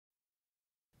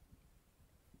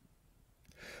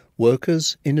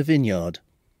Workers in a Vineyard.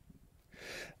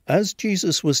 As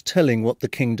Jesus was telling what the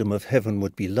kingdom of heaven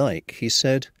would be like, he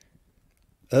said,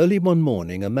 "Early one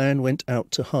morning a man went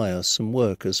out to hire some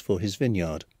workers for his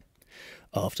vineyard.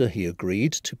 After he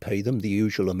agreed to pay them the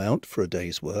usual amount for a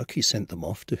day's work, he sent them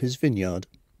off to his vineyard.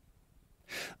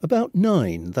 About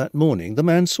 9 that morning the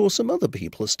man saw some other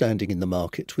people standing in the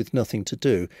market with nothing to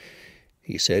do.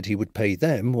 He said he would pay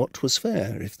them what was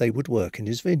fair if they would work in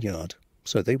his vineyard.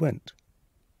 So they went.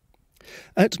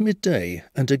 At midday,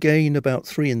 and again about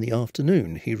 3 in the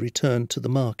afternoon, he returned to the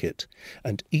market,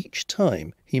 and each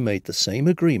time he made the same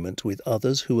agreement with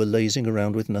others who were lazing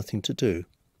around with nothing to do.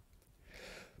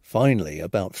 Finally,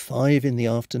 about 5 in the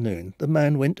afternoon, the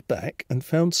man went back and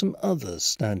found some others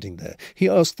standing there. He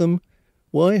asked them,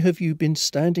 "Why have you been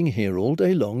standing here all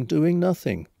day long doing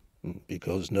nothing?"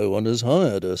 "Because no one has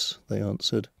hired us," they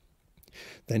answered.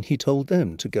 Then he told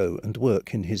them to go and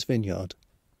work in his vineyard.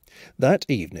 That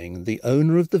evening the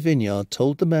owner of the vineyard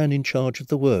told the man in charge of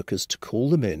the workers to call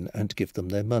them in and give them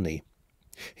their money.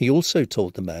 He also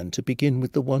told the man to begin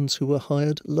with the ones who were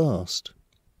hired last.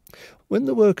 When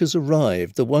the workers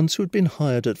arrived, the ones who had been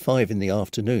hired at 5 in the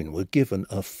afternoon were given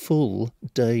a full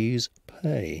day's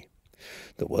pay.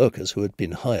 The workers who had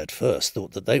been hired first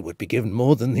thought that they would be given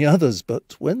more than the others,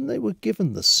 but when they were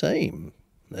given the same,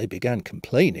 they began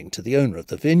complaining to the owner of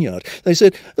the vineyard. They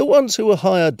said, "The ones who were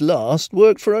hired last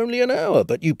worked for only an hour,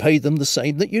 but you paid them the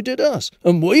same that you did us,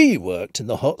 and we worked in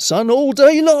the hot sun all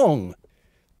day long."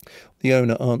 The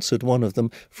owner answered one of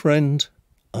them, "Friend,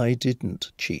 I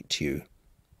didn't cheat you.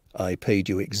 I paid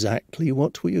you exactly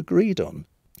what we agreed on.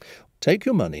 Take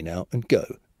your money now and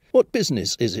go. What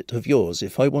business is it of yours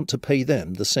if I want to pay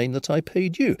them the same that I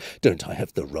paid you? Don't I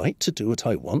have the right to do what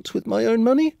I want with my own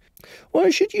money? Why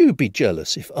should you be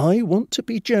jealous if I want to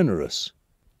be generous?"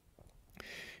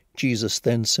 Jesus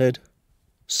then said,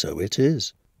 "So it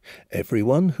is.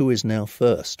 Everyone who is now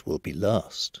first will be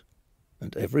last,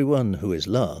 and everyone who is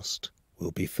last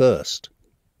will be first."